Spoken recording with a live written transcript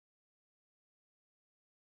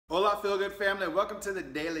Hola, Feel Good family. Welcome to the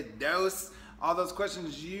Daily Dose. All those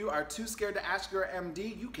questions you are too scared to ask your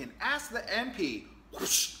MD, you can ask the NP.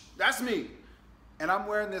 Whoosh, that's me. And I'm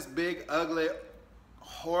wearing this big, ugly,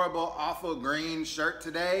 horrible, awful green shirt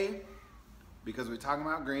today because we're talking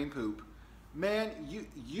about green poop. Man,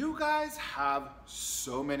 you guys have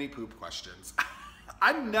so many poop questions.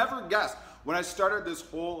 I never guessed when I started this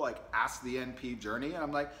whole Ask the NP journey.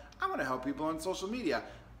 I'm like, I want to help people on social media.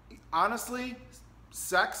 Honestly,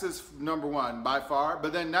 sex is number one by far,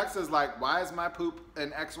 but then next is why is my poop an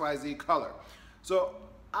XYZ color? So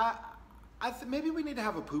maybe we need to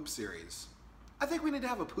have a poop series. I think we need to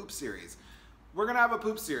have a poop series. We're gonna have a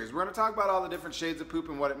poop series. We're gonna talk about all the different shades of poop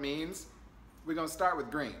and what it means. We're gonna start with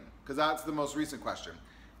green, because that's the most recent question.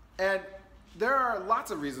 And there are lots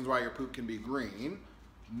of reasons why your poop can be green.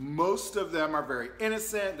 Most of them are very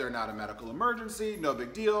innocent. They're not a medical emergency, no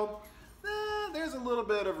big deal. There's a little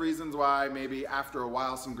bit of reasons why maybe after a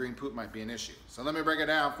while some green poop might be an issue. So let me break it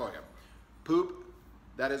down for you. Poop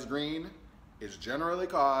that is green is generally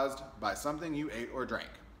caused by something you ate or drank.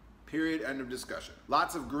 Period, end of discussion.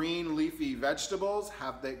 Lots of green leafy vegetables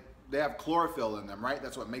they have chlorophyll in them, right?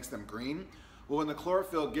 That's what makes them green. Well, when the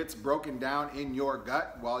chlorophyll gets broken down in your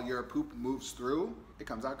gut while your poop moves through, it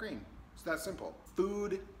comes out green. It's that simple.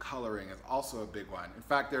 Food coloring is also a big one. In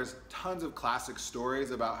fact, there's tons of classic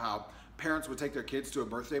stories about how parents would take their kids to a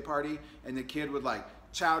birthday party and the kid would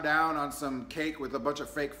chow down on some cake with a bunch of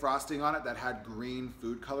fake frosting on it that had green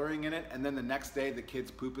food coloring in it, and then the next day the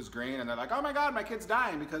kid's poop is green and they're like, oh my god, my kid's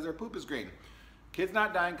dying because their poop is green. Kid's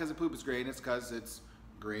not dying because the poop is green, it's because it's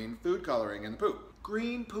green food coloring in the poop.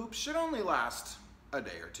 Green poop should only last a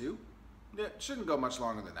day or two. It shouldn't go much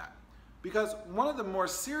longer than that. Because one of the more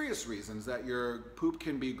serious reasons that your poop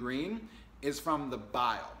can be green is from the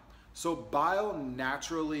bile. So bile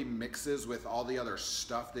naturally mixes with all the other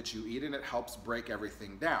stuff that you eat and it helps break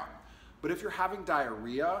everything down. But if you're having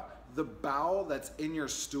diarrhea, the bile that's in your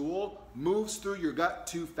stool moves through your gut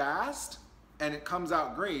too fast and it comes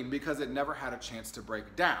out green because it never had a chance to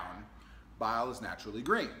break down. Bile is naturally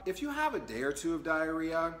green. If you have a day or two of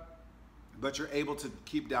diarrhea, but you're able to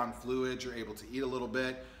keep down fluids, you're able to eat a little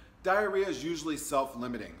bit, diarrhea is usually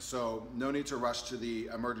self-limiting, so no need to rush to the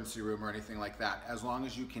emergency room or anything like that, as long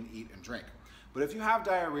as you can eat and drink. But if you have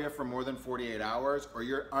diarrhea for more than 48 hours, or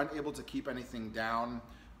you're unable to keep anything down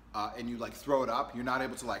and you throw it up, you're not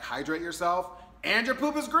able to hydrate yourself, and your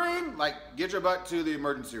poop is green, get your butt to the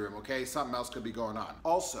emergency room, okay? Something else could be going on.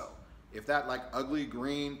 Also, if that ugly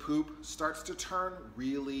green poop starts to turn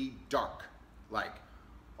really dark,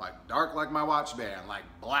 dark like my watch band,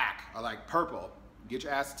 black or purple, get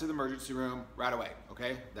your ass to the emergency room right away,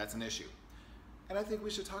 okay? That's an issue. And I think we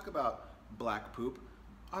should talk about black poop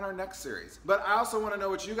on our next series. But I also want to know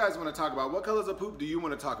what you guys want to talk about. What colors of poop do you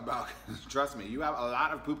want to talk about? Trust me, you have a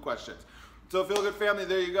lot of poop questions. So Feel Good family,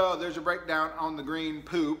 there you go. There's your breakdown on the green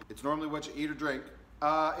poop. It's normally what you eat or drink.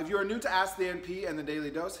 If you are new to Ask the NP and the Daily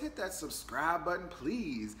Dose, hit that subscribe button,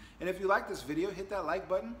 please. And if you like this video, hit that like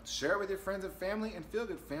button, share it with your friends and family, and Feel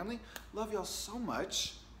Good family. Love y'all so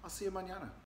much. I'll see you mañana.